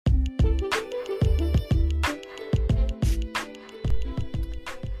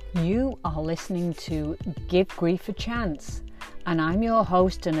You are listening to Give Grief a Chance, and I'm your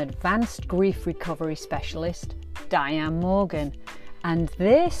host and advanced grief recovery specialist, Diane Morgan, and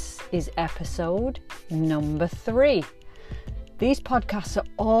this is episode number 3. These podcasts are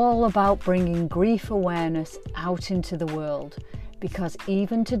all about bringing grief awareness out into the world, because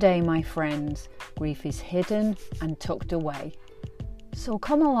even today, my friends, grief is hidden and tucked away. So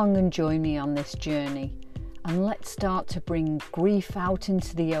come along and join me on this journey, and let's start to bring grief out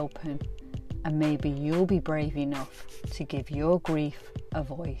into the open, and maybe you'll be brave enough to give your grief a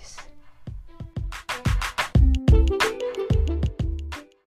voice.